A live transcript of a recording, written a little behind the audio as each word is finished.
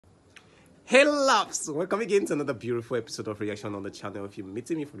Hey loves, welcome again to another beautiful episode of Reaction on the channel. If you're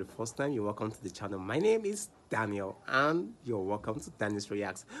meeting me for the first time, you're welcome to the channel. My name is Daniel and you're welcome to Daniel's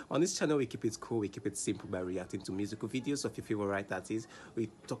Reacts. On this channel, we keep it cool, we keep it simple by reacting to musical videos of your favorite artists. We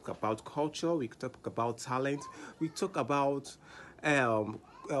talk about culture, we talk about talent, we talk about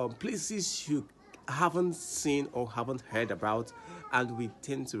places you haven't seen or haven't heard about, and we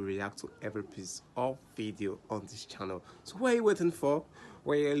tend to react to every piece of video on this channel. So what are you waiting for?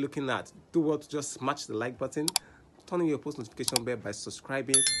 What are you looking at? Do what? Just smash the like button, turn on your post notification bell by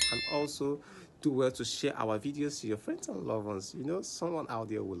subscribing, and also do well to share our videos to your friends and loved ones. You know, someone out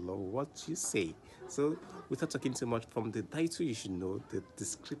there will love what you say. So without talking too much, from the title you should know the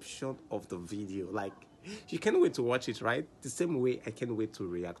description of the video. Like, you can't wait to watch it, right? The same way I can't wait to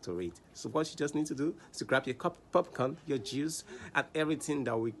react to it. So what you just need to do is to grab your cup of popcorn, your juice, and everything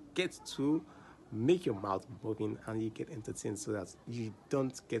that we get to make your mouth moving and you get entertained, so that you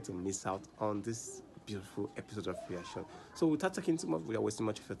don't get to miss out on this beautiful episode of Reaction. So without talking too much, without wasting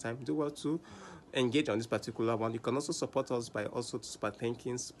much of your time, do well to engage on this particular one. You can also support us by also super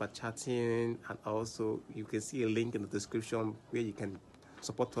thanking, super chatting, and also you can see a link in the description where you can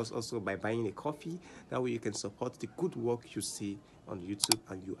support us also by buying a coffee. That way you can support the good work you see on YouTube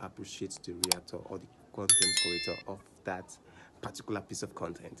and you appreciate the reactor or the content creator of that particular piece of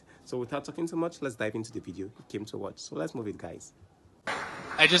content. So without talking too much, let's dive into the video you came to watch. So let's move it, guys.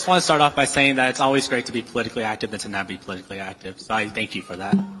 I just want to start off by saying that it's always great to be politically active and to not be politically active. So I thank you for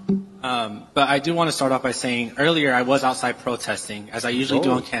that. But I do want to start off by saying earlier I was outside protesting, as I usually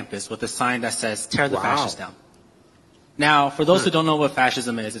do on campus, with a sign that says, "Tear the fascists down." Now, for those who don't know what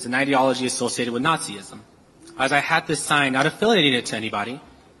fascism is, it's an ideology associated with Nazism. As I had this sign, not affiliated to anybody,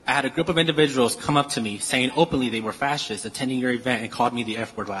 I had a group of individuals come up to me saying openly they were fascists attending your event and called me the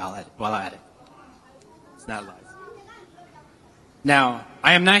F word while at it. It's not lies. Now,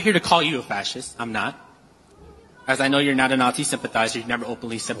 I am not here to call you a fascist. I'm not. As I know you're not a Nazi sympathizer. You've never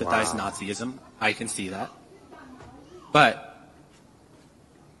openly sympathized Nazism. I can see that. But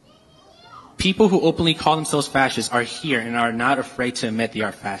people who openly call themselves fascists are here and are not afraid to admit they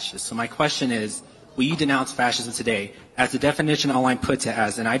are fascists. So my question is, will you denounce fascism today, as the definition online puts it,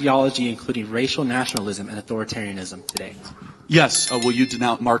 as an ideology including racial nationalism and authoritarianism today? Yes. Will you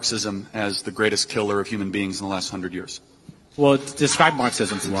denounce Marxism as the greatest killer of human beings in the last 100 years? Well, describe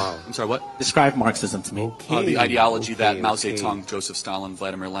Marxism to me. I'm sorry, what? Describe Marxism to me. The ideology that Mao Zedong, Joseph Stalin,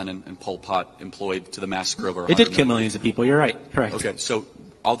 Vladimir Lenin, and Pol Pot employed to the massacre of over 100 It did kill millions of people. You're right. Correct. Okay, so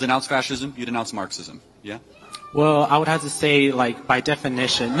I'll denounce fascism. You denounce Marxism. Yeah? Well, I would have to say, like, by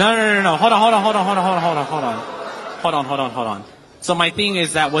definition. No. Hold on. So my thing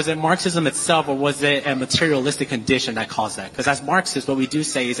is that, was it Marxism itself, or was it a materialistic condition that caused that? Because as Marxists, what we do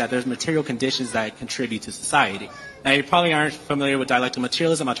say is that there's material conditions that contribute to society. Now, you probably aren't familiar with dialectical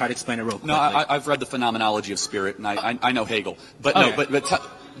materialism. I'll try to explain it real quickly. No, I've read the Phenomenology of Spirit, and I know Hegel. But okay.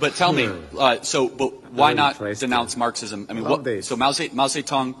 But tell me, but why not denounce Marxism? I mean, so Mao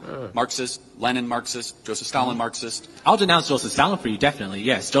Zedong, Marxist, Lenin, Marxist, Joseph Stalin, Marxist. I'll denounce Joseph Stalin for you, definitely,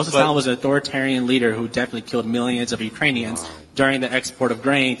 yes. Joseph Stalin was an authoritarian leader who definitely killed millions of Ukrainians during the export of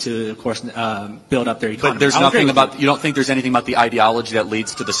grain to, of course, build up their economy. But there's nothing about, you don't think there's anything about the ideology that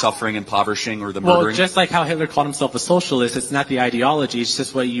leads to the suffering, impoverishing, or the murdering? Well, just like how Hitler called himself a socialist, it's not the ideology, it's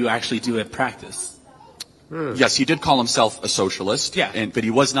just what you actually do in practice. Yes, he did call himself a socialist. Yeah. But he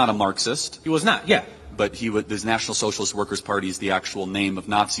was not a Marxist. He was not, yeah. But his National Socialist Workers' Party is the actual name of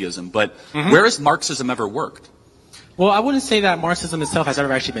Nazism. But where has Marxism ever worked? Well, I wouldn't say that Marxism itself has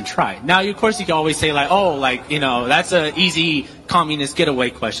ever actually been tried. Now, of course, you can always say, like, oh, like, you know, that's an easy communist getaway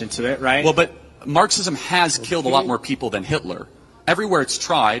question to it, right? Well, but Marxism has killed a lot more people than Hitler. Everywhere it's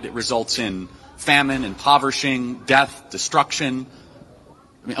tried, it results in famine, impoverishing, death, destruction.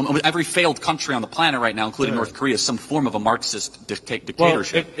 I mean, every failed country on the planet right now, including North Korea, is some form of a Marxist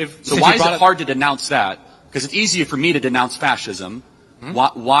dictatorship. Well, so why is it hard to denounce that? Because it's easier for me to denounce fascism.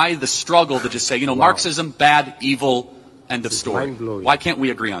 Why the struggle to just say, you know, Marxism, bad, evil, end of story? Why can't we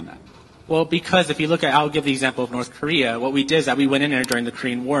agree on that? Well, because if you look at, I'll give the example of North Korea. What we did is that we went in there during the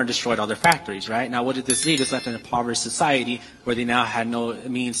Korean War and destroyed all their factories, right? Now, what did this lead? This left an impoverished society where they now had no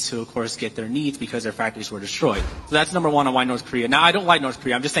means to, of course, get their needs because their factories were destroyed. So that's number one on why North Korea. Now, I don't like North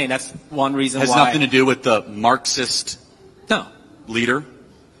Korea. I'm just saying that's one reason why. Has nothing to do with the Marxist leader?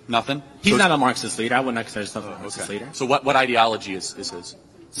 Nothing? He's not a Marxist leader. I wouldn't consider himself a Marxist leader. So what ideology is his?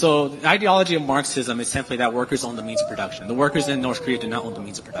 So the ideology of Marxism is simply that workers own the means of production. The workers in North Korea do not own the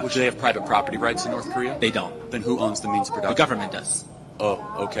means of production. Would they have private property rights in North Korea? They don't. Then who owns the means of production? The government does.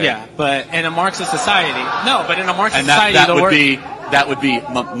 Oh, okay. Yeah, but in a Marxist society, in a Marxist society, that would be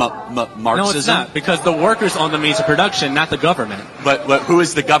Marxism? No, it's not, because the workers own the means of production, not the government. But who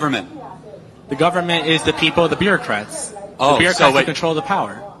is the government? The government is the people, the bureaucrats. Oh, the bureaucrats so wait. that control the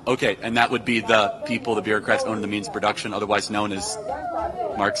power. Okay, and that would be the people, the bureaucrats owning the means of production, otherwise known as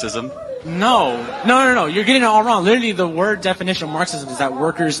Marxism? No. You're getting it all wrong. Literally, the word definition of Marxism is that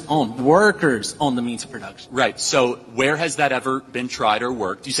workers own the means of production. Right. So where has that ever been tried or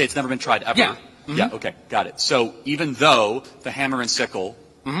worked? You say it's never been tried ever? Yeah. Mm-hmm. Yeah, okay, got it. So even though the hammer and sickle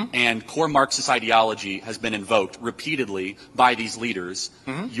and core Marxist ideology has been invoked repeatedly by these leaders,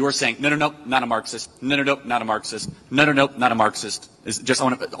 you're saying, no, not a Marxist. No, not a Marxist. No, not a Marxist. It's just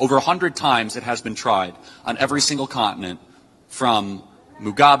over 100 times it has been tried on every single continent, from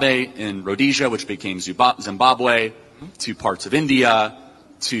Mugabe in Rhodesia, which became Zimbabwe, to parts of India,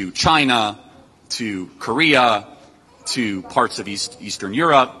 to China, to Korea, to parts of Eastern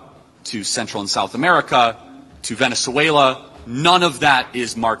Europe, to Central and South America, to Venezuela. None of that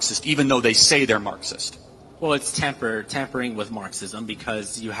is Marxist, even though they say they're Marxist. Well, it's tampering with Marxism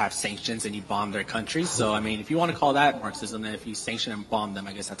because you have sanctions and you bomb their countries. So, I mean, if you want to call that Marxism, then if you sanction and bomb them,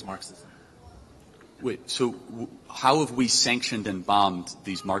 I guess that's Marxism. Wait, so how have we sanctioned and bombed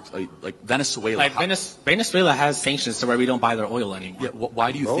these like Venezuela? Like Venezuela has sanctions to where we don't buy their oil anymore. Yeah,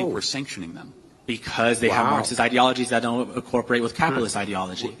 why do you think we're sanctioning them? Because they have Marxist ideologies that don't incorporate with capitalist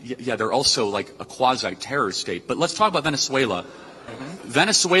ideology. Well, yeah, they're also like a quasi-terror state. But let's talk about Venezuela.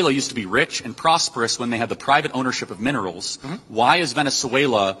 Venezuela used to be rich and prosperous when they had the private ownership of minerals. Why is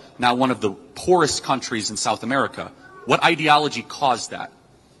Venezuela now one of the poorest countries in South America? What ideology caused that?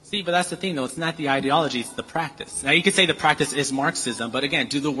 See, but that's the thing, though. It's not the ideology, it's the practice. Now, you could say the practice is Marxism, but again,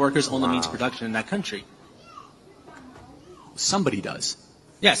 do the workers own the means of production in that country? Somebody does.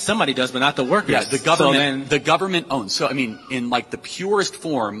 Yes, somebody does, but not the workers. Yeah, the government owns. So, I mean, in like the purest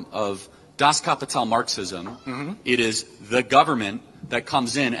form of Das Kapital Marxism, it is the government that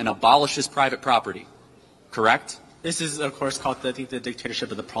comes in and abolishes private property. Correct? This is, of course, called, I think, the dictatorship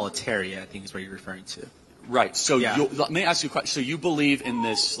of the proletariat, I think is what you're referring to. Right. So let me ask you a question. So you believe in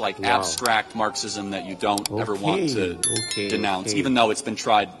this like abstract Marxism that you don't ever want to denounce, even though it's been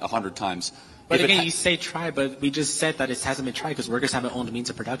tried 100 times. But again, you say try, but we just said that it hasn't been tried because workers haven't owned the means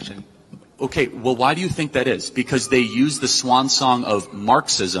of production. Okay. Well, why do you think that is? Because they use the swan song of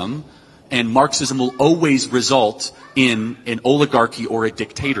Marxism, and Marxism will always result in an oligarchy or a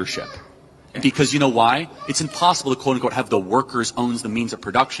dictatorship. Because you know why? It's impossible to quote unquote have the workers owns the means of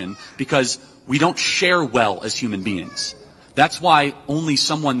production because we don't share well as human beings. That's why only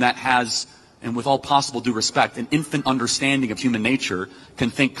someone that has, and with all possible due respect, an infant understanding of human nature can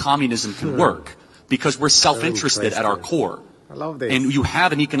think communism can work. Because we're self-interested at our core. I love this. And you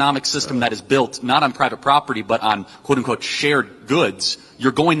have an economic system that is built not on private property but on quote unquote shared goods.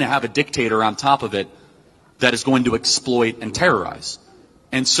 You're going to have a dictator on top of it that is going to exploit and terrorize.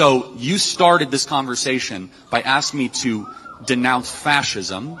 And so you started this conversation by asking me to denounce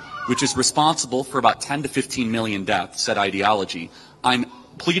fascism, which is responsible for about 10 to 15 million deaths, said ideology. I'm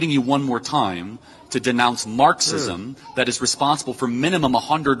pleading you one more time to denounce Marxism that is responsible for minimum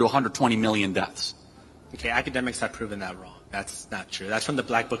 100 to 120 million deaths. Okay, academics have proven that wrong. That's not true. That's from the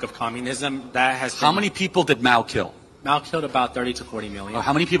Black Book of Communism. That has How many people did Mao kill? Mao killed about 30 to 40 million.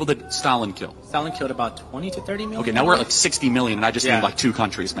 How many people did Stalin kill? Stalin killed about 20 to 30 million. Okay, now we're at like 60 million, and I just named like 2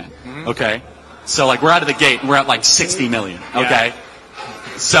 countries, man. Okay? So like we're out of the gate, and we're at like 60 million, okay?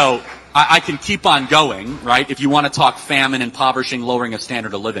 Yeah. So I can keep on going, right, if you want to talk famine, impoverishing, lowering of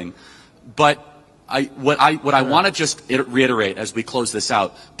standard of living. But what I want to just reiterate as we close this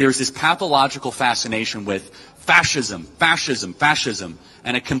out, there's this pathological fascination with fascism,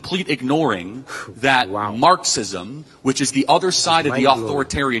 and a complete ignoring that Marxism, which is the other side of the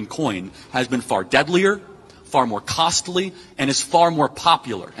authoritarian coin, has been far deadlier, far more costly, and is far more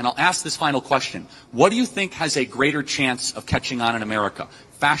popular. And I'll ask this final question. What do you think has a greater chance of catching on in America,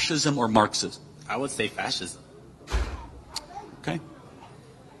 fascism or Marxism? I would say fascism. Okay.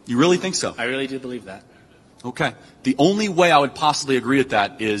 You really think so? I really do believe that. Okay. The only way I would possibly agree with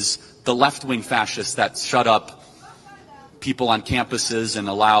that is the left-wing fascists that shut up people on campuses and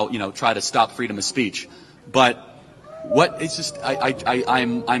allow, try to stop freedom of speech. But it's just,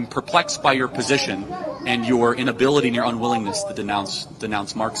 I'm perplexed by your position and your inability and your unwillingness to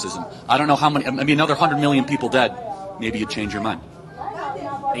denounce Marxism. I don't know how many, maybe another 100 million people dead. Maybe you'd change your mind.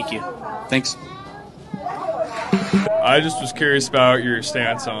 Thank you. Thanks. I just was curious about your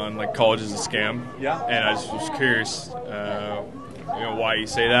stance on like college is a scam. Yeah. And I just was curious, why you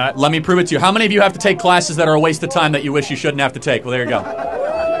say that. Let me prove it to you. How many of you have to take classes that are a waste of time that you wish you shouldn't have to take? Well, there you go.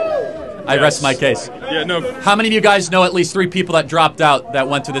 I rest my case. Yeah, no. How many of you guys know at least 3 people that dropped out that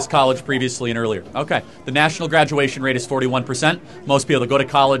went to this college previously and earlier? Okay. The national graduation rate is 41%. Most people that go to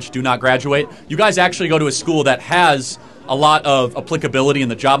college do not graduate. You guys actually go to a school that has a lot of applicability in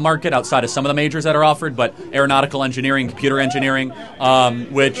the job market outside of some of the majors that are offered, but aeronautical engineering, computer engineering,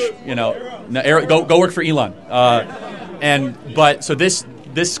 which, you know, go work for Elon. So this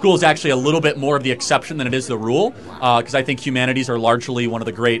school is actually a little bit more of the exception than it is the rule, because I think humanities are largely one of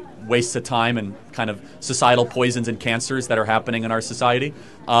the great wastes of time and kind of societal poisons and cancers that are happening in our society.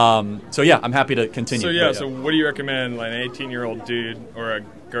 So yeah, I'm happy to continue. So yeah, so what do you recommend like an 18-year-old dude or a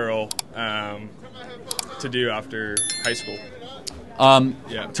girl to do after high school?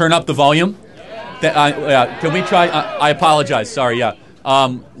 Turn up the volume. Can we try? I apologize. Sorry. Yeah.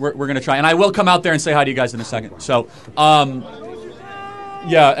 We're going to try, and I will come out there and say hi to you guys in a second. So.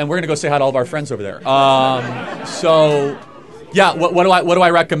 Yeah, and we're gonna go say hi to all of our friends over there. What do I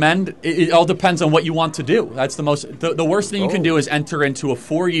recommend? It all depends on what you want to do. That's the most. The worst thing you can do is enter into a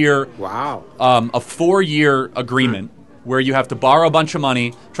 4-year agreement where you have to borrow a bunch of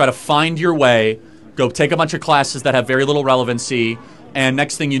money, try to find your way, go take a bunch of classes that have very little relevancy. And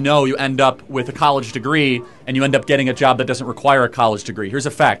next thing you know, you end up with a college degree, and you end up getting a job that doesn't require a college degree. Here's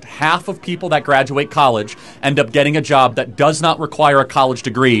a fact. Half of people that graduate college end up getting a job that does not require a college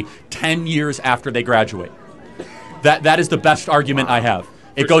degree 10 years after they graduate. That is the best argument I have.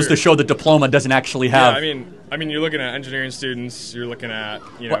 It goes to show the diploma doesn't actually have... Yeah, I mean, you're looking at engineering students. You're looking at,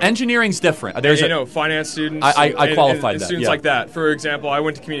 you know... Well, enginering's different. There's finance students. I qualified and that. Students like that. For example, I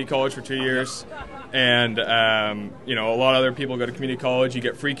went to community college for 2 years. And, you know, a lot of other people go to community college. You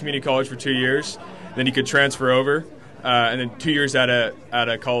get free community college for 2 years. Then you could transfer over. And then 2 years at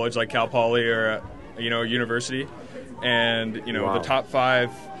a college like Cal Poly or, a university. And, you know, the top 5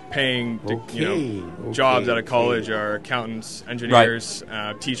 paying jobs out of college are accountants, engineers,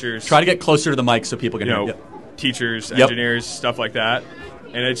 teachers. Try to get closer to the mic so people can hear you. Teachers, engineers, stuff like that.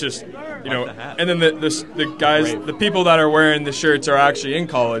 And it's just, and then the guys, the people that are wearing the shirts are actually in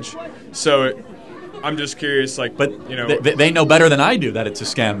college. So I'm just curious, they know better than I do that it's a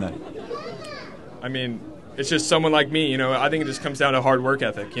scam then. I mean, it's just someone like me, I think it just comes down to hard work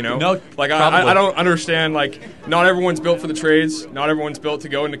ethic, No, like I don't understand, not everyone's built for the trades, not everyone's built to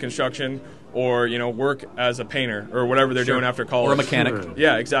go into construction or, work as a painter or whatever they're doing after college. Or a mechanic. Sure.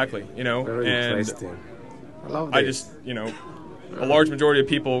 Yeah, exactly, Very and interesting. I love I this. just, a large majority of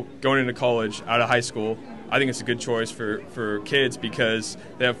people going into college out of high school, I think it's a good choice for kids because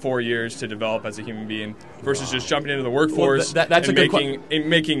they have 4 years to develop as a human being versus just jumping into the workforce that's and a good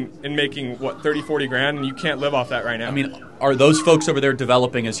making what 30, 40 grand, and you can't live off that right now. I mean, are those folks over there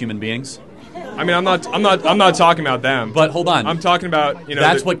developing as human beings? I mean, I'm not talking about them. But hold on. I'm talking about,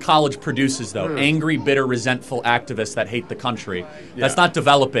 That's what college produces, though. Angry, bitter, resentful activists that hate the country. That's not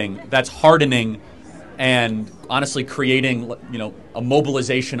developing. That's hardening and honestly creating, a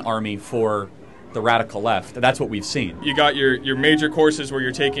mobilization army for the radical left. That's what we've seen. You got your major courses where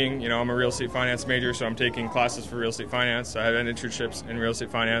you're taking, I'm a real estate finance major, so I'm taking classes for real estate finance. I have internships in real estate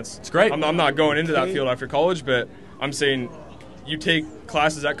finance. It's great. I'm not going into that field after college, but I'm saying you take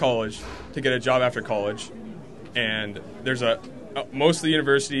classes at college to get a job after college, and there's most of the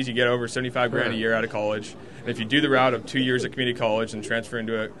universities you get over 75 grand a year out of college. And if you do the route of 2 years at community college and transfer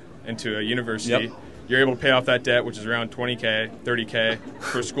into a university, you're able to pay off that debt, which is around $20K, $30K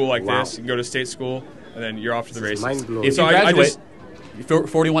for a school like this. You can go to state school, and then you're off to the races. Mind-blowing. If you graduate,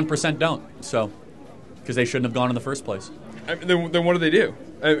 41% don't, because they shouldn't have gone in the first place. Then what do they do?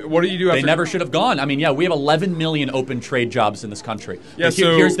 What do you do after? They never should have gone. I mean, we have 11 million open trade jobs in this country. Yeah,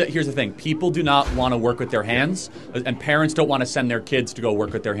 here's the thing. People do not want to work with their hands, and parents don't want to send their kids to go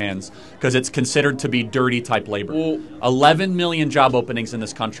work with their hands because it's considered to be dirty type labor. 11 million job openings in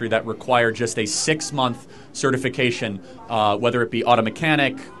this country that require just a 6-month certification, whether it be auto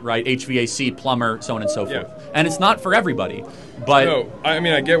mechanic, right, HVAC, plumber, so on and so forth. And it's not for everybody. But no, I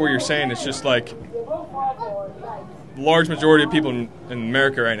mean, I get what you're saying. It's just like the large majority of people in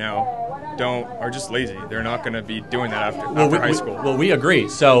America right now are just lazy. They're not going to be doing that after high school. Well, we agree.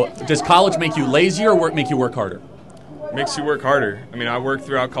 So does college make you lazier or make you work harder? Makes you work harder. I mean, I worked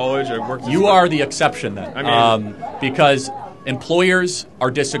throughout college. You are the exception then. I mean, because employers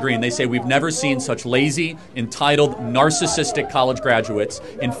are disagreeing. They say we've never seen such lazy, entitled, narcissistic college graduates.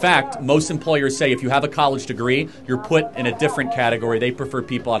 In fact, most employers say if you have a college degree, you're put in a different category. They prefer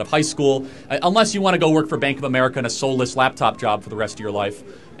people out of high school, unless you want to go work for Bank of America in a soulless laptop job for the rest of your life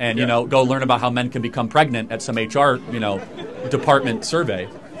and, go learn about how men can become pregnant at some HR, department survey.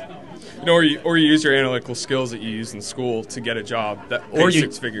 Or you use your analytical skills that you use in school to get a job that pays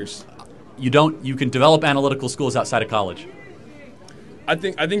 6 figures. You can develop analytical skills outside of college. I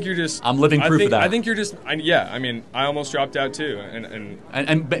think you're just. I'm living proof of that. I think you're just. I mean, I almost dropped out too, and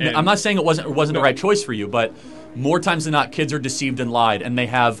I'm not saying it wasn't the right choice for you, but more times than not, kids are deceived and lied, and they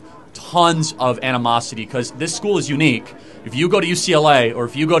have tons of animosity because this school is unique. If you go to UCLA or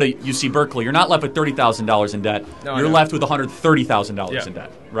if you go to UC Berkeley, you're not left with $30,000 in debt. No, you're left with $130,000 in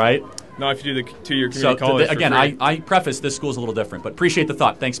debt, right? Not if you do the 2-year community So college. again, I preface this school is a little different, but appreciate the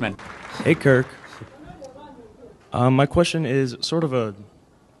thought. Thanks, man. Hey, Kirk. My question is sort of a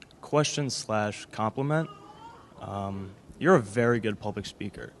question/compliment. You're a very good public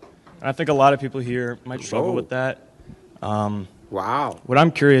speaker. And I think a lot of people here might struggle with that. Wow. What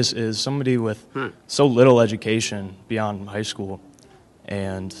I'm curious is somebody with so little education beyond high school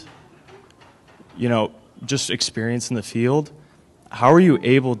and, you know, just experience in the field, how are you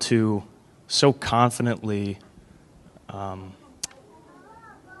able to so confidently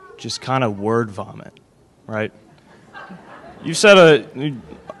just kind of word vomit, right? You said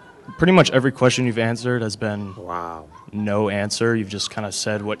pretty much every question you've answered has been Wow. no answer. You've just kind of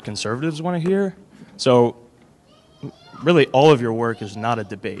said what conservatives want to hear. So really all of your work is not a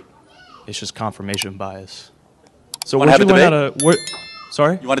debate. It's just confirmation bias. So Wanna have a learn how to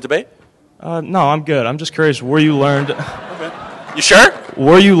sorry? You want to debate? No, I'm good. I'm just curious where you learned You sure?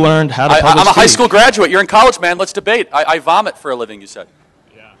 where you learned how to public I'm a high speak. school graduate. You're in college, man. Let's debate. I vomit for a living, you said.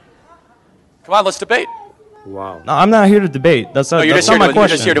 Yeah. Come on, let's debate. Wow. No, I'm not here to debate. That's not, No, you're that's just, not here my to, you're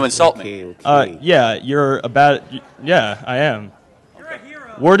question. just here to insult me. Okay. Yeah, you're a bad. Yeah, I am.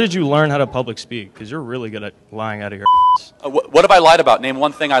 Where did you learn how to public speak? Because you're really good at lying out of your ass. What have I lied about? Name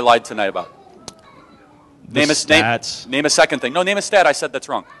one thing I lied tonight about. The stats. Name a second thing. No, name a stat. I said that's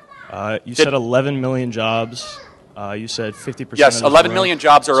wrong. You said 11 million jobs. You said 50%. Yes, of 11 million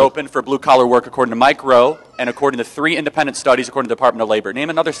jobs are open for blue-collar work according to Mike Rowe and according to 3 independent studies according to the Department of Labor.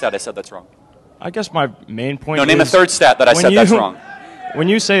 Name another stat I said that's wrong. I guess my main point No, is... name a third stat that I when said that's wrong. When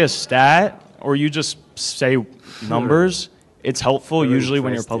you say a stat or you just say numbers, it's helpful Very usually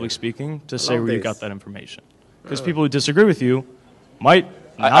when you're interesting. public speaking to say love where you this. got that information. Because people who disagree with you might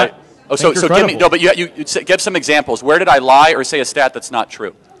not So think you're give me, credible. no, but you give some examples. Where did I lie or say a stat that's not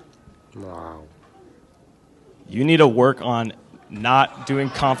true? Wow. You need to work on not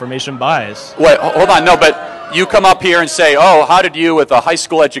doing confirmation bias. Wait, hold on. No, but you come up here and say, oh, how did you with a high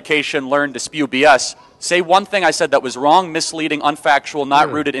school education learn to spew BS? Say one thing I said that was wrong, misleading, unfactual, not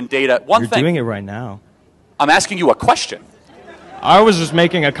rooted in data. One You're thing. doing it right now. I'm asking you a question. I was just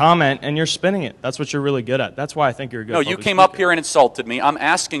making a comment, and you're spinning it. That's what you're really good at. That's why I think you're a good No, you public came up speaker. here and insulted me. I'm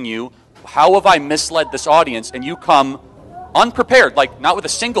asking you, how have I misled this audience? And you come unprepared, like not with a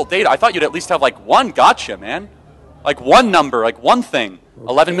single data. I thought you'd at least have like one gotcha, man. Like one number, like one thing.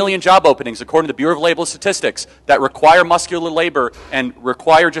 11 million job openings according to the Bureau of Labor Statistics that require muscular labor and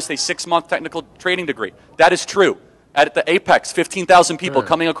require just a 6-month technical training degree. That is true. At the apex, 15,000 people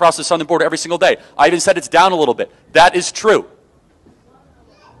coming across the southern border every single day. I even said it's down a little bit. That is true.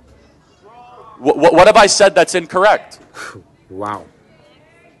 What have I said that's incorrect? Wow.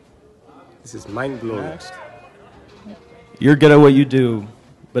 This is mind-blowing. You're good at what you do,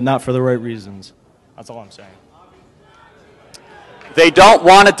 but not for the right reasons. That's all I'm saying. They don't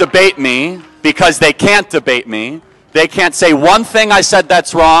want to debate me because they can't debate me. They can't say one thing I said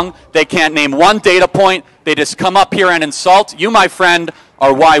that's wrong. They can't name one data point. They just come up here and insult. You, my friend,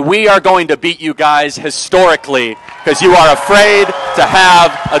 are why we are going to beat you guys historically because you are afraid to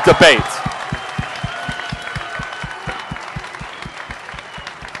have a debate.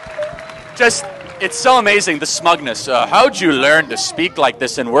 Just, it's so amazing, the smugness. How'd you learn to speak like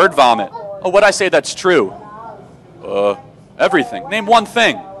this in word vomit? Oh, what'd I say that's true? Everything. Name one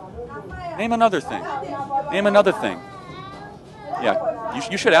thing. Name another thing. Name another thing. Yeah,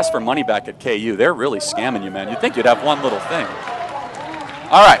 you should ask for money back at KU. They're really scamming you, man. You'd think you'd have one little thing.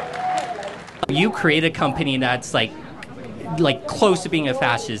 All right. You create a company that's like close to being a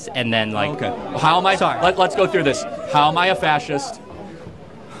fascist, and then like. Okay. How am I? Sorry. Let's go through this. How am I a fascist?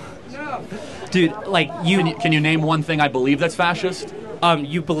 Dude, like you. Can you name one thing I believe that's fascist?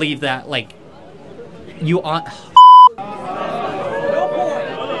 You believe that like. You on.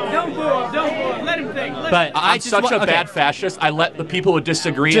 But I'm such a bad fascist. I let the people who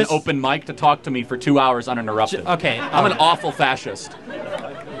disagree in open mic to talk to me for 2 hours uninterrupted. Okay. I'm an awful fascist.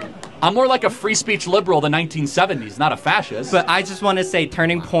 I'm more like a free speech liberal of the 1970s, not a fascist. But I just want to say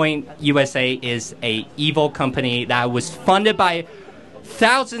Turning Point USA is a evil company that was funded by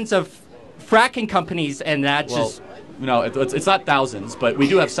thousands of fracking companies, and that just... No, it's not thousands, but we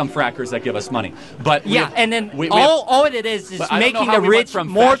do have some frackers that give us money. But and then all it is making the rich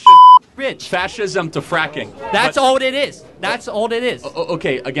more rich. Fascism to fracking. That's all it is. That's all it is.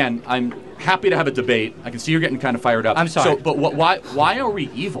 Okay, again, I'm happy to have a debate. I can see you're getting kind of fired up. I'm sorry. So, but why are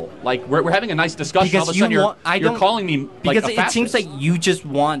we evil? Like, we're having a nice discussion. Because all of a sudden you're calling me like because a fascist. it seems like you just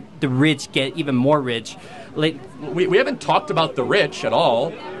want the rich get even more rich. Like we haven't talked about the rich at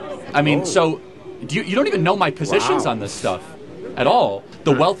all. I mean, so you don't even know my positions on this stuff at all.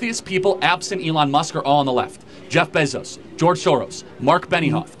 The wealthiest people, absent Elon Musk, are all on the left. Jeff Bezos, George Soros, Mark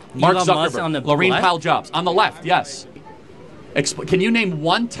Benioff, Mark Elon Musk on the Zuckerberg, Laurene left? Powell Jobs. On the left, yes. Can you name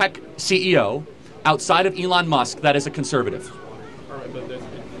one tech CEO outside of Elon Musk that is a conservative?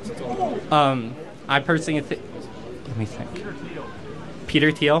 I personally think. Let me think.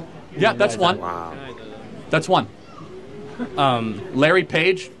 Peter Thiel. Yeah, that's one. Wow. That's one. Larry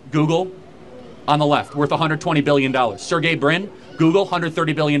Page, Google, on the left, worth $120 billion. Sergey Brin, Google,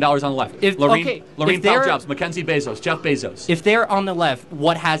 $130 billion on the left. Laurene Powell they're- Jobs, Mackenzie Bezos, Jeff Bezos. If they're on the left,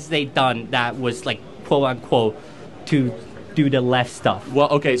 what has they done that was like quote unquote to do the left stuff? Well,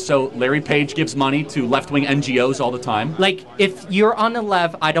 okay, so Larry Page gives money to left-wing NGOs all the time. Like if you're on the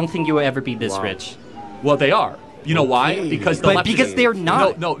left, I don't think you will ever be this rich. Well, they are. You know why? Because the But left because is, they're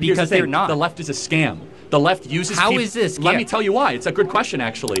not. No, here's Because the thing. they're not. The left is a scam. The left uses How people. is this Let scam? me tell you why. It's a good question,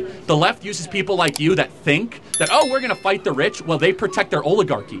 actually. The left uses people like you that think that, oh, we're going to fight the rich. Well, they protect their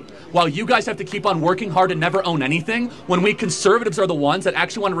oligarchy. While you guys have to keep on working hard and never own anything, when we conservatives are the ones that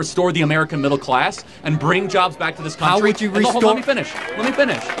actually want to restore the American middle class and bring jobs back to this country. How would you And restore? Let me finish.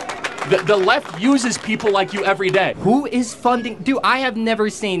 The left uses people like you every day. Who is funding? Dude, I have never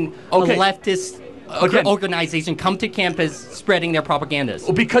seen Okay. a leftist Again. organization come to campus spreading their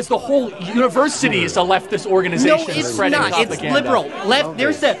propagandas. Because the whole university is a leftist organization. No, it's spreading not. It's propaganda. liberal. Left.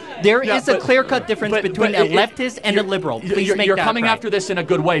 There is a clear-cut difference between a leftist and a liberal. Please you're, make you're that coming right. after this in a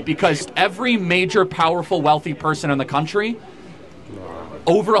good way because every major, powerful, wealthy person in the country,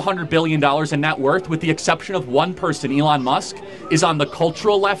 over $100 billion in net worth, with the exception of one person, Elon Musk, is on the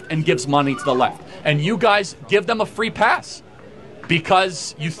cultural left and gives money to the left. And you guys give them a free pass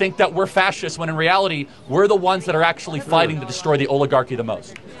because you think that we're fascists when in reality, we're the ones that are actually fighting to destroy the oligarchy the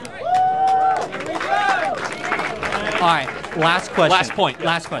most. All right, last question. Last point.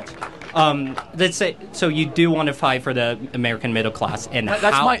 Last question. Let's say so. You do want to fight for the American middle class, and That's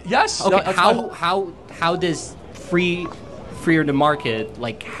how? my- yes, Okay. that's how my- how does freer the market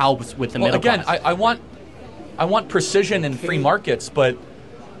like helps with the Well, middle again, class? I want precision in free markets, but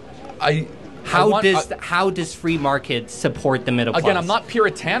How does free market support the middle class? Again, I'm not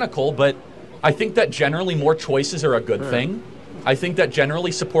puritanical, but I think that generally more choices are a good thing. I think that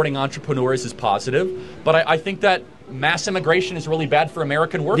generally supporting entrepreneurs is positive, but I think that mass immigration is really bad for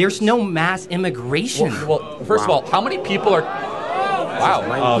American workers. There's no mass immigration. Well, first of all, how many people are...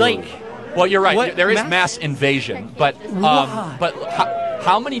 Wow. like, Well, you're right. What- There is mass- mass invasion, but Why?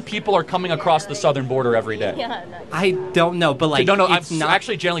 how many people are coming across the southern border every day? I don't know, but like, No, I'm it's not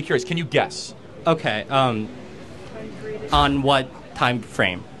actually genuinely curious. Can you guess? okay. On what time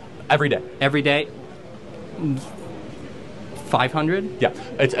frame? Every day. Every day. 500. Yeah,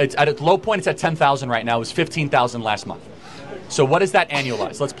 it's at its low point. It's at 10,000 right now. It was 15,000 last month. So what does that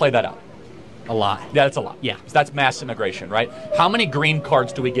annualize? Let's play that out. A lot. Yeah, that's a lot. Yeah. So that's mass immigration, right? How many green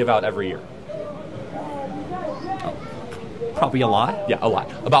cards do we give out every year? Probably a lot. Yeah, a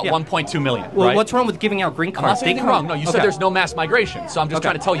lot. About Yeah. 1.2 million. Well, right? what's wrong with giving out green I'm not cards? saying anything wrong. No, you said Okay. there's no mass migration. So I'm just Okay.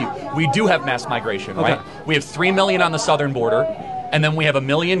 trying to tell you, we do have mass migration, right? Okay. We have 3 million on the southern border, and then we have 1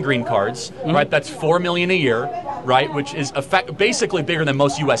 million green cards, right? That's 4 million a year, right? Which is basically bigger than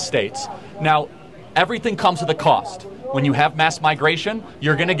most U.S. states. Now, everything comes with a cost. When you have mass migration,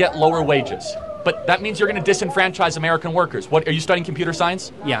 you're going to get lower wages. But that means you're going to disenfranchise American workers. What are you studying computer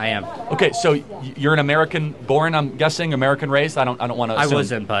science? Yeah, I am. Okay, so you're an American born, I'm guessing, American raised. I don't want to. I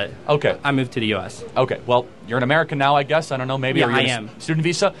wasn't, but Okay. I moved to the U.S. Okay, well, you're an American now, I guess. I don't know, maybe. Yeah, Are you I on a am. Student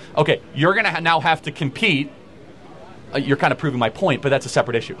visa? Okay, you're going to now have to compete. You're kind of proving my point, but that's a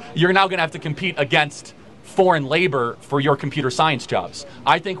separate issue. You're now going to have to compete against foreign labor for your computer science jobs.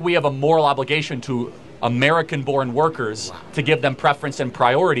 I think we have a moral obligation to American-born workers to give them preference and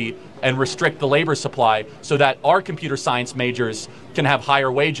priority and restrict the labor supply so that our computer science majors can have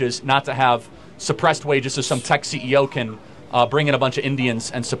higher wages, not to have suppressed wages so some tech CEO can bring in a bunch of Indians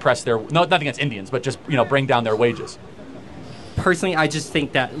and suppress their, no, nothing against Indians, but just, bring down their wages. Personally, I just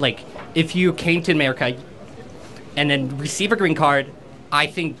think that like if you came to America and then receive a green card, I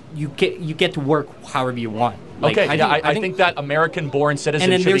think you get to work however you want. Like, Okay, I think that American-born citizens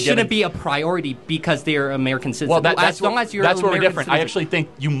and then should there be given... shouldn't be a priority because they're American citizens. Well, as long as you're that's an where we're American different. citizen. I actually think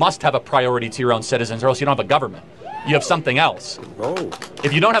you must have a priority to your own citizens, or else you don't have a government. You have something else. Oh.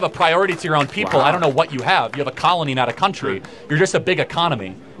 If you don't have a priority to your own people, Wow. I don't know what you have. You have a colony, not a country. You're just a big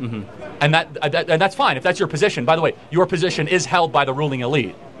economy, and that's fine if that's your position. By the way, your position is held by the ruling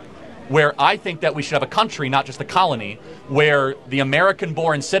elite. Where I think that we should have a country, not just a colony, where the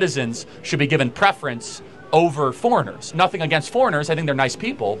American-born citizens should be given preference over foreigners. Nothing against foreigners. I think they're nice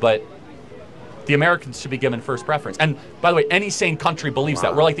people, but The Americans should be given first preference. And by the way, any sane country believes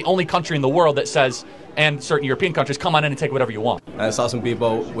that. We're like the only country in the world that says, and certain European countries, come on in and take whatever you want. I saw some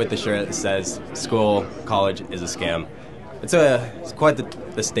people with the shirt that says, school, college is a scam. It's quite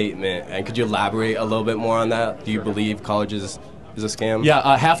the statement. And could you elaborate a little bit more on that? Do you believe college is a scam?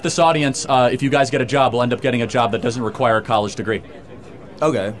 Yeah, half this audience, if you guys get a job, will end up getting a job that doesn't require a college degree.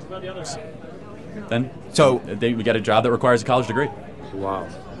 Okay. Then, so we get a job that requires a college degree. Wow.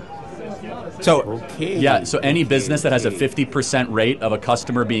 So, okay. Yeah, so any business that has a 50% rate of a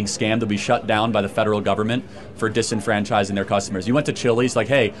customer being scammed will be shut down by the federal government for disenfranchising their customers. You went to Chili's, like,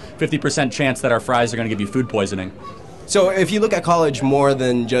 hey, 50% chance that our fries are going to give you food poisoning. So if you look at college more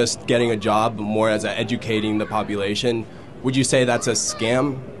than just getting a job, more as educating the population, would you say that's a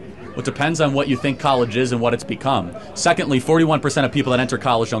scam? Well, it depends on what you think college is and what it's become. Secondly, 41% of people that enter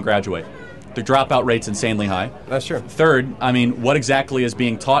college don't graduate. The dropout rate's insanely high. That's true. Third, I mean, what exactly is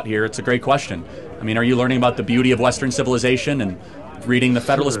being taught here? It's a great question. I mean, are you learning about the beauty of Western civilization and reading the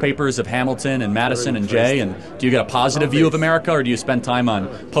Federalist Papers of Hamilton and Madison and Jay? And do you get a positive view of America, or do you spend time on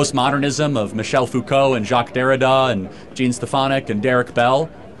postmodernism of Michel Foucault and Jacques Derrida and Gene Stefanik and Derek Bell?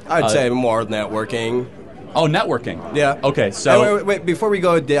 I'd say more networking. Oh, networking. Yeah. Okay, so... Wait, before we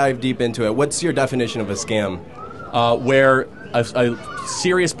go dive deep into it, what's your definition of a scam? Where a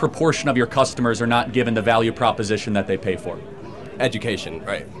serious proportion of your customers are not given the value proposition that they pay for. Education,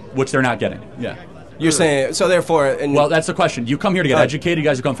 right. Which they're not getting, yeah. You're saying, so therefore... Well, that's the question. You come here to get educated, you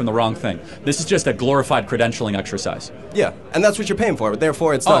guys are coming from the wrong thing. This is just a glorified credentialing exercise. Yeah, and that's what you're paying for,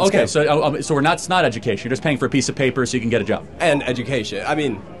 therefore it's not okay, scam. so it's not education. You're just paying for a piece of paper so you can get a job. And education, I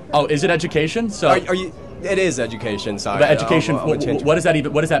mean... Oh, is it education? So are you... It is education, sorry. But education, what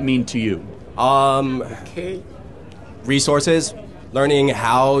does that mean to you? Okay. Resources, learning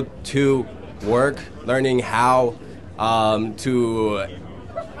how to work, learning how to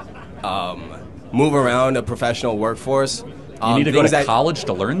move around a professional workforce. You need to go to college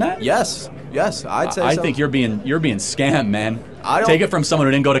to learn that? Yes, I'd say I so. think you're being scammed, man. Take it from someone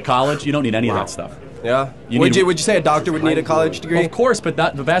who didn't go to college. You don't need any of that stuff. Yeah. Would you say a doctor would need a college degree? Well, of course, but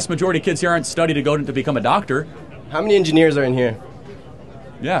the vast majority of kids here aren't studied to go to become a doctor. How many engineers are in here?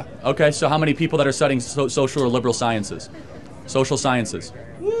 Yeah. Okay. So how many people that are studying social or liberal sciences? Social sciences.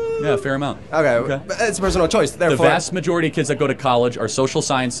 Yeah, fair amount. Okay. But it's a personal choice. Therefore, the vast majority of kids that go to college are social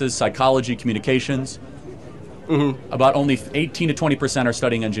sciences, psychology, communications. Mm-hmm. About only 18 to 20% are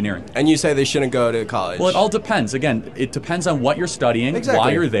studying engineering. And you say they shouldn't go to college? Well, it all depends. Again, it depends on what you're studying,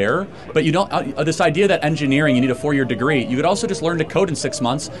 why you're there. But you don't. This idea that engineering, you need a 4-year degree, you could also just learn to code in 6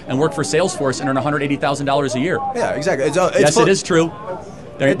 months and work for Salesforce and earn $180,000 a year. Yeah, exactly. Yes, it is true.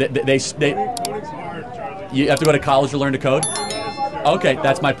 You have to go to college to learn to code? Okay,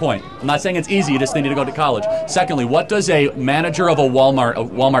 that's my point. I'm not saying it's easy, you just need to go to college. Secondly, what does a manager of a Walmart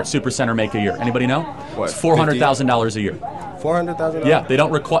supercenter make a year? Anybody know? What, it's $400,000 a year. $400,000? Yeah, they don't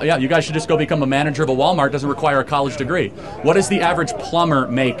require. Yeah, you guys should just go become a manager of a Walmart. It doesn't require a college degree. What does the average plumber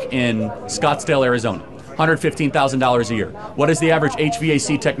make in Scottsdale, Arizona? $115,000 a year. What does the average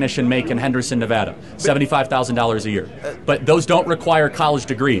HVAC technician make in Henderson, Nevada? $75,000 a year. But those don't require college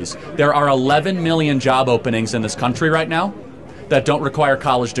degrees. There are 11 million job openings in this country right now that don't require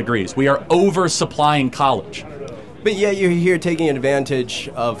college degrees. We are oversupplying college. But yet you're here taking advantage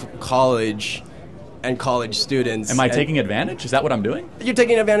of college and college students. Am I taking advantage? Is that what I'm doing? You're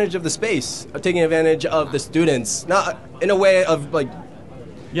taking advantage of the space, of taking advantage of the students, not in a way of like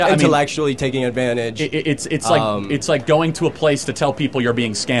intellectually taking advantage. It's like going to a place to tell people you're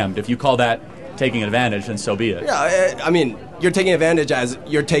being scammed. If you call that taking advantage, then so be it. Yeah, I mean, you're taking advantage as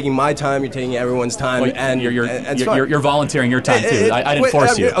you're taking my time, you're taking everyone's time, and you're volunteering your time too. I didn't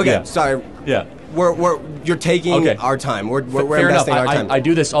force you. Okay, yeah. Sorry. Yeah. You're taking our time. We're investing our time. I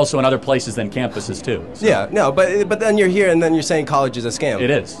do this also in other places than campuses too. So. Yeah, no, but then you're here and then you're saying college is a scam. It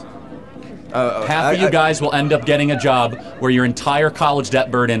is. Half of you guys will end up getting a job where your entire college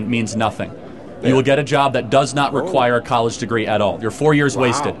debt burden means nothing. You will get a job that does not require a college degree at all. You're 4 years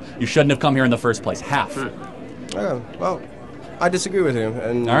wasted. You shouldn't have come here in the first place. Half. Well, I disagree with you,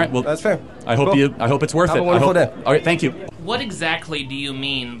 and all right, well, that's fair. I hope it's worth it. Have a wonderful day. All right, thank you. What exactly do you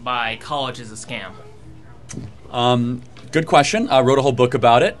mean by college is a scam? Good question. I wrote a whole book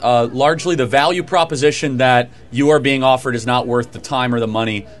about it. Largely, the value proposition that you are being offered is not worth the time or the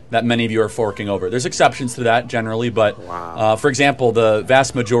money that many of you are forking over. There's exceptions to that generally, but for example, the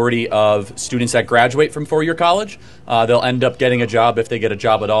vast majority of students that graduate from 4-year college, they'll end up getting a job if they get a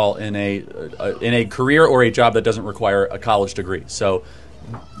job at all in a career or a job that doesn't require a college degree. So,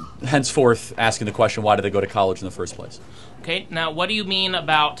 henceforth, asking the question, why do they go to college in the first place? Okay. Now, what do you mean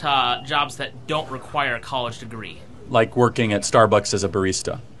about jobs that don't require a college degree? Like working at Starbucks as a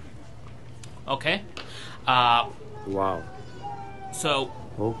barista. Okay. Wow. So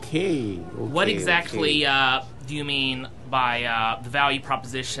Okay. what exactly do you mean by the value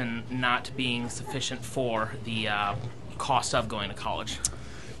proposition not being sufficient for the cost of going to college?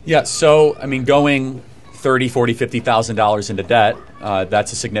 Yeah, so I mean, going $30,000, $40,000, $50,000 into debt,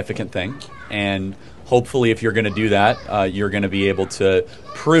 that's a significant thing, and hopefully, if you're going to do that, you're going to be able to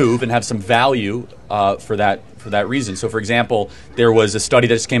prove and have some value for that reason. So, for example, there was a study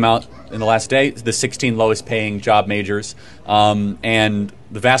that just came out in the last day, the 16 lowest paying job majors, and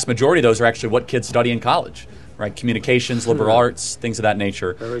the vast majority of those are actually what kids study in college. Right, communications, liberal arts, things of that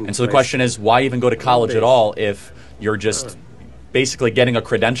nature. And so the question is, why even go to college at all if you're just basically getting a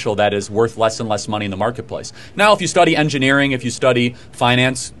credential that is worth less and less money in the marketplace? Now, if you study engineering, if you study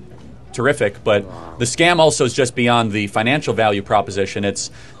finance, terrific, but the scam also is just beyond the financial value proposition. It's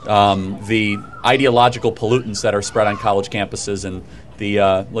the ideological pollutants that are spread on college campuses and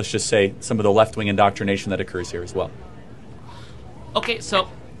the, let's just say, some of the left-wing indoctrination that occurs here as well. Okay, so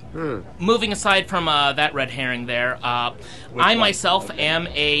moving aside from that red herring there, I myself am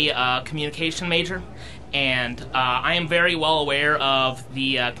a communication major, and I am very well aware of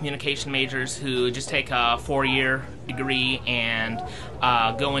the communication majors who just take a 4-year degree and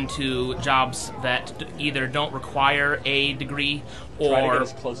go into jobs that either don't require a degree or... Try to get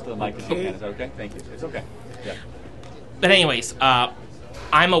as close to the mic as you can. Is that okay? Thank you. It's okay. Yeah. But anyways,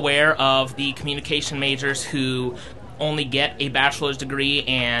 I'm aware of the communication majors who only get a bachelor's degree,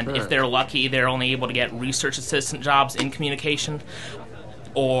 and if they're lucky, they're only able to get research assistant jobs in communication,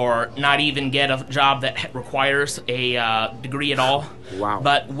 or not even get a job that requires a degree at all. Wow.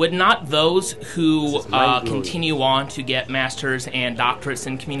 But would not those who continue on to get masters and doctorates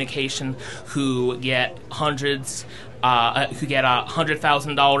in communication, who get hundreds, who get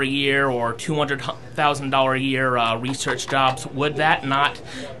 $100,000 a year or $200,000 a year research jobs, would that not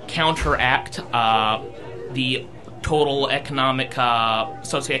counteract the total economic,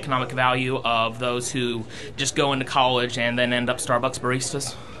 socioeconomic value of those who just go into college and then end up Starbucks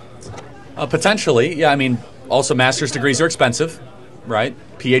baristas? Potentially, yeah. I mean, also master's degrees are expensive, right?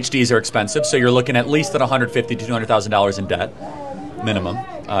 PhDs are expensive, so you're looking at least at $150,000 to $200,000 in debt, minimum,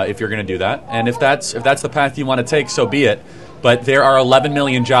 if you're going to do that. And if that's the path you want to take, so be it. But there are 11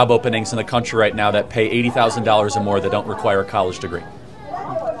 million job openings in the country right now that pay $80,000 or more that don't require a college degree.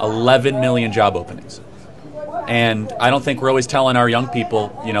 11 million job openings. And I don't think we're always telling our young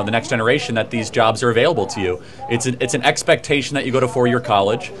people, you know, the next generation, that these jobs are available to you. It's an expectation that you go to 4-year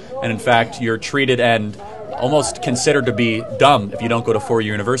college, and in fact, you're treated and almost considered to be dumb if you don't go to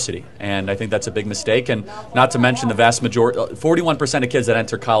 4-year university. And I think that's a big mistake. And not to mention the vast majority, 41% of kids that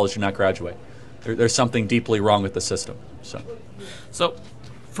enter college do not graduate. There's something deeply wrong with the system. So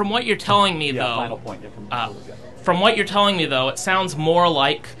from what you're telling me, though, final point. from what you're telling me, though, it sounds more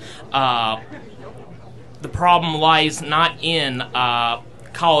like the problem lies not in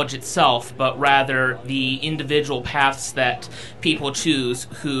college itself, but rather the individual paths that people choose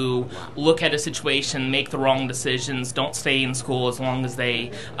who look at a situation, make the wrong decisions, don't stay in school as long as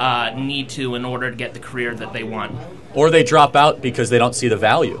they need to in order to get the career that they want. Or they drop out because they don't see the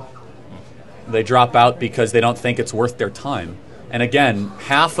value. They drop out because they don't think it's worth their time. And again,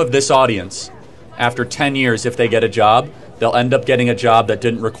 half of this audience, after 10 years, if they get a job, they'll end up getting a job that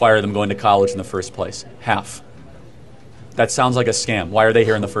didn't require them going to college in the first place. Half. That sounds like a scam. Why are they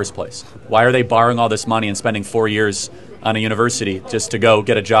here in the first place? Why are they borrowing all this money and spending 4 years on a university just to go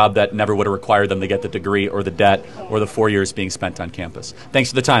get a job that never would have required them to get the degree or the debt or the 4 years being spent on campus? Thanks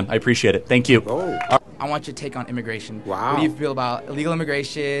for the time. I appreciate it. Thank you. I want your take on immigration. Wow. What do you feel about illegal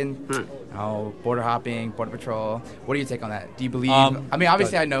immigration, border hopping, border patrol? What do you take on that? Do you believe... I mean,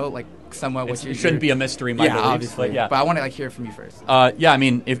 obviously I know, like, somewhat what it shouldn't be a mystery, my beliefs, obviously. but yeah. But I want to hear from you first. Yeah, I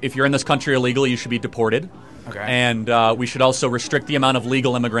mean, if you're in this country illegally, you should be deported. Okay. And we should also restrict the amount of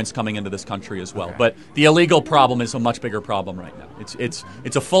legal immigrants coming into this country as well. Okay. But the illegal problem is a much bigger problem right now.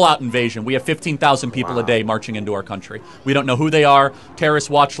 It's a full-out invasion. We have 15,000 people a day marching into our country. We don't know who they are. Terrorist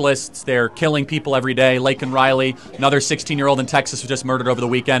watch lists. They're killing people every day. Laken Riley, another 16-year-old in Texas, was just murdered over the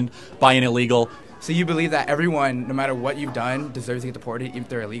weekend by an illegal. So you believe that everyone, no matter what you've done, deserves to get deported even if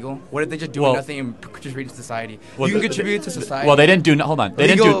they're illegal? What if they just do nothing and contribute to society? You can contribute to society. Well, they didn't do. Hold on. They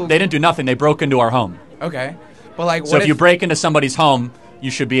didn't do nothing. They broke into our home. Okay. But like, so if you break into somebody's home, you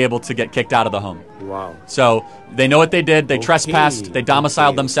should be able to get kicked out of the home. Wow. So they know what they did. They trespassed. They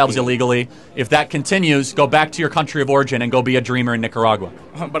domiciled themselves illegally. If that continues, go back to your country of origin and go be a dreamer in Nicaragua.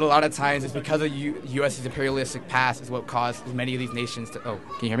 But a lot of times it's because of U.S.'s imperialistic past is what caused many of these nations to... Oh,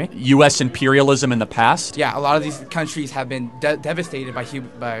 can you hear me? U.S. imperialism in the past? Yeah, a lot of these countries have been devastated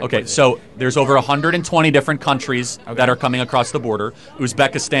by... Okay, so there's over 120 different countries that are coming across the border.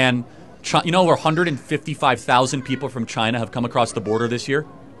 Uzbekistan You know, over 155,000 people from China have come across the border this year.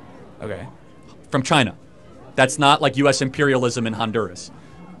 Okay. From China. That's not like U.S. imperialism in Honduras.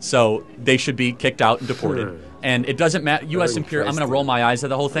 So they should be kicked out and deported. And it doesn't matter. U.S. imperial. I'm going to roll my eyes at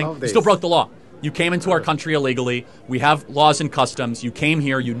the whole thing. You still broke the law. You came into our country illegally. We have laws and customs. You came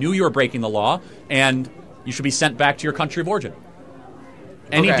here. You knew you were breaking the law, and you should be sent back to your country of origin.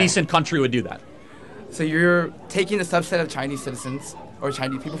 Any decent country would do that. So you're taking a subset of Chinese citizens or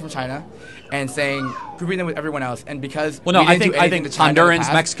Chinese people from China and saying, grouping them with everyone else, and because I think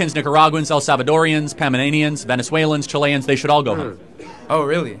Hondurans, Mexicans, Nicaraguans, El Salvadorians, Panamanians, Venezuelans, Chileans, they should all go home. Oh,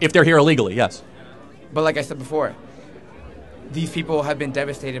 really? If they're here illegally, yes. But like I said before, these people have been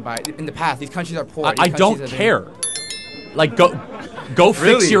devastated by in the past. These countries are poor. I don't care. Like go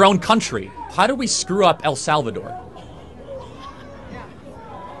fix your own country. How do we screw up El Salvador?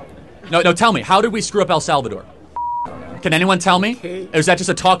 No, tell me. How did we screw up El Salvador? Can anyone tell me? Or is that just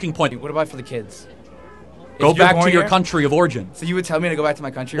a talking point? What about for the kids? Go back to your country of origin. So you would tell me to go back to my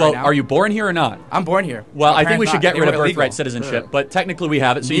country right now? Well, are you born here or not? I'm born here. Well, I think we should get rid of birthright citizenship, but technically we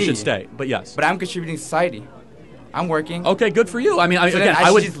have it, so you should stay. But yes. But I'm contributing to society. I'm working. Okay, good for you. I mean,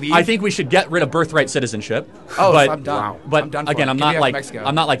 I think we should get rid of birthright citizenship. Oh, but, so I'm done. But I'm done again, I'm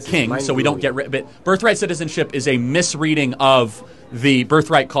not like king, so we don't get rid. But birthright citizenship is a misreading of the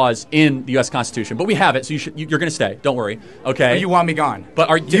birthright clause in the U.S. Constitution. But we have it, so you're going to stay. Don't worry. Okay. But you want me gone?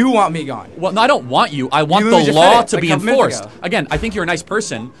 But do you want me gone? Well, no, I don't want you. I want the law to be enforced. Again, I think you're a nice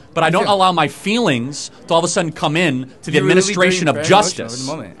person, but I don't allow my feelings to all of a sudden come in to the administration of justice.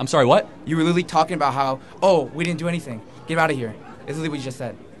 I'm sorry, what? You were literally talking about how, we didn't do anything. Get out of here. It's literally what you just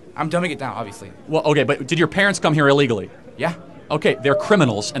said. I'm dumbing it down, obviously. Well, okay, but did your parents come here illegally? Yeah. Okay, they're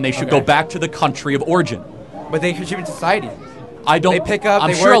criminals, and they should go back to the country of origin. But they contribute to society. I don't. They pick up.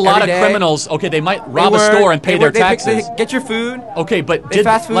 I'm sure a lot of criminals. Okay, they might rob a store and pay their taxes. They get your food. Okay, but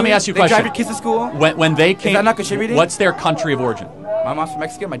fast food, let me ask you a question. They drive your kids to school. When they came, is that not contributing? What's their country of origin? My mom's from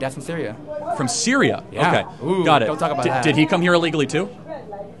Mexico. My dad's from Syria. From Syria. Yeah. Okay, Ooh, got it. Don't talk about that. Did he come here illegally too?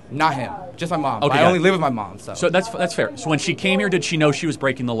 Not him. Just my mom. Okay, I only live with my mom. So that's fair. So when she came here, did she know she was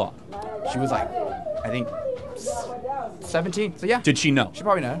breaking the law? She was like, I think 17. So yeah. Did she know? She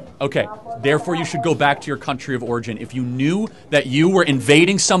probably know. Okay. Therefore, you should go back to your country of origin. If you knew that you were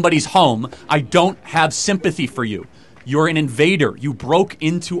invading somebody's home, I don't have sympathy for you. You're an invader. You broke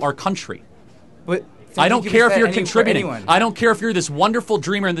into our country. But I don't care if you're contributing. I don't care if you're this wonderful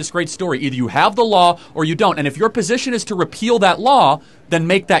dreamer in this great story. Either you have the law or you don't. And if your position is to repeal that law, then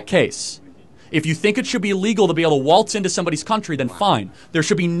make that case. If you think it should be illegal to be able to waltz into somebody's country, then fine. There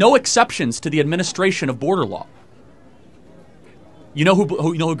should be no exceptions to the administration of border law. You know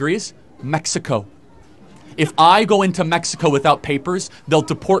who agrees? Mexico. If I go into Mexico without papers, they'll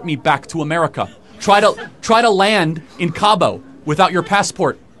deport me back to America. Try to land in Cabo without your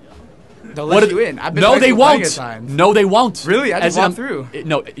passport. They'll let you in. I've been no, they won't. No, they won't. Really? I just walked through.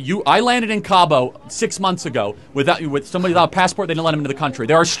 No, I landed in Cabo 6 months ago with somebody without a passport. They didn't let him into the country.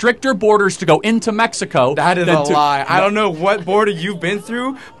 There are stricter borders to go into Mexico. That is a lie. I don't know what border you've been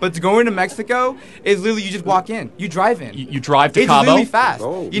through, but to go into Mexico is literally you just walk in. You drive in. You drive to It's Cabo. It's really fast.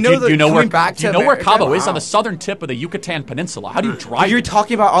 Oh. Do you know where Cabo is on the southern tip of the Yucatan Peninsula? How do you drive? You're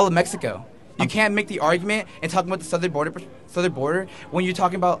talking about all of Mexico. You can't make the argument and talk about the southern border when you're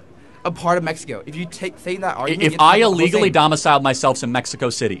talking about a part of Mexico. If you say that argument, if I illegally domiciled myself in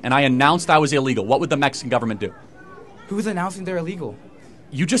Mexico City and I announced I was illegal, what would the Mexican government do? Who's announcing they're illegal?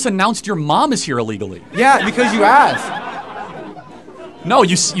 You just announced your mom is here illegally. Yeah, because you asked. No,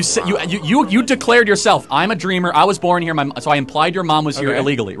 you declared yourself. I'm a dreamer. I was born here, so I implied your mom was here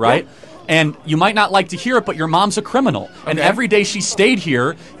illegally, right? Yeah. And you might not like to hear it, but your mom's a criminal, and every day she stayed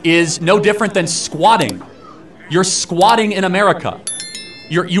here is no different than squatting. You're squatting in America.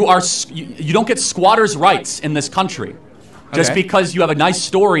 You don't get squatters' rights in this country just because you have a nice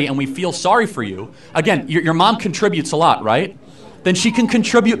story and we feel sorry for you. Again, your mom contributes a lot, right? Then she can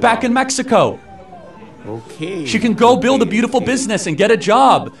contribute back in Mexico. Okay. She can go build a beautiful business and get a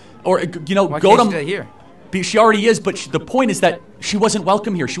job, or Why go can't to. she do that here? She already is, but the point is that she wasn't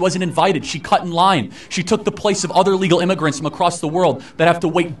welcome here. She wasn't invited. She cut in line. She took the place of other legal immigrants from across the world that have to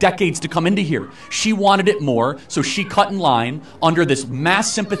wait decades to come into here. She wanted it more, so she cut in line under this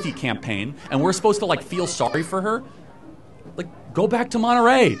mass sympathy campaign, and we're supposed to feel sorry for her? Go back to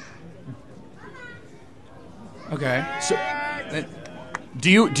Monterey. Okay. So, do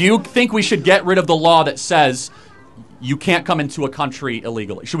you think we should get rid of the law that says you can't come into a country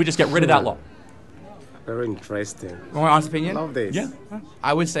illegally? Should we just get rid of that law? Very interesting. My honest opinion? Love this. Yeah.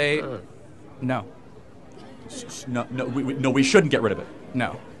 I would say no. No, we shouldn't get rid of it.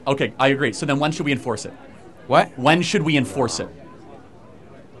 No. Okay, I agree. So then when should we enforce it? What? When should we enforce it?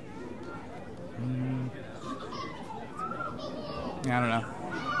 I don't know.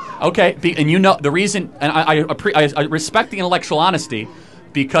 Okay, and you know the reason, and I respect the intellectual honesty,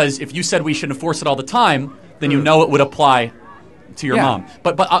 because if you said we should enforce it all the time, then you know it would apply to your mom.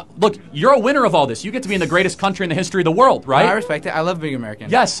 But look, you're a winner of all this. You get to be in the greatest country in the history of the world, right? I respect it. I love being American.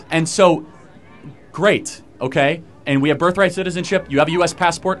 Yes, and so, great, okay? And we have birthright citizenship. You have a U.S.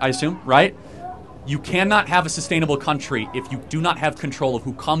 passport, I assume, right? You cannot have a sustainable country if you do not have control of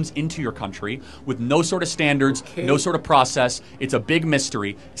who comes into your country with no sort of standards, no sort of process. It's a big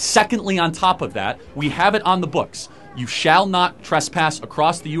mystery. Secondly, on top of that, we have it on the books. You shall not trespass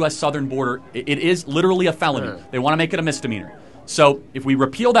across the U.S. southern border. It is literally a felony. They want to make it a misdemeanor. So if we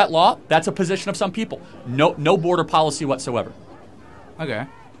repeal that law, that's a position of some people. No border policy whatsoever. Okay.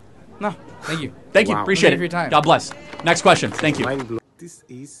 No, thank you. Thank you. Wow. Appreciate Thank you it. for your time. God bless. Next question. Thank you. This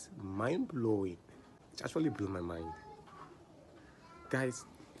is mind-blowing. It actually blew my mind. Guys,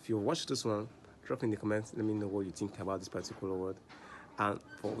 if you watch this one, drop in the comments. Let me know what you think about this particular word. And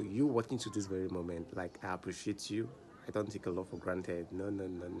for you watching to this very moment, like, I appreciate you. I don't take a lot for granted. No.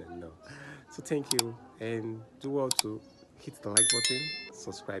 So thank you. And do well to hit the like button,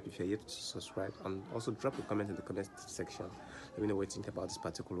 subscribe if you're yet to subscribe, and also drop a comment in the comment section. Let me know what you think about this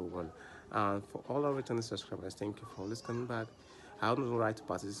particular one. And for all our returning subscribers, thank you for always coming back. I have no right to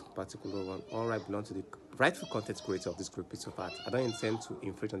part this particular one. All right belong to the rightful content creator of this group piece of art. I don't intend to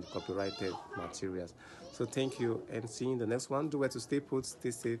infringe on the copyrighted materials. So thank you, and see you in the next one. Do well to stay put,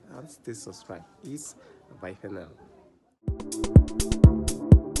 stay safe, and stay subscribed. Bye for now.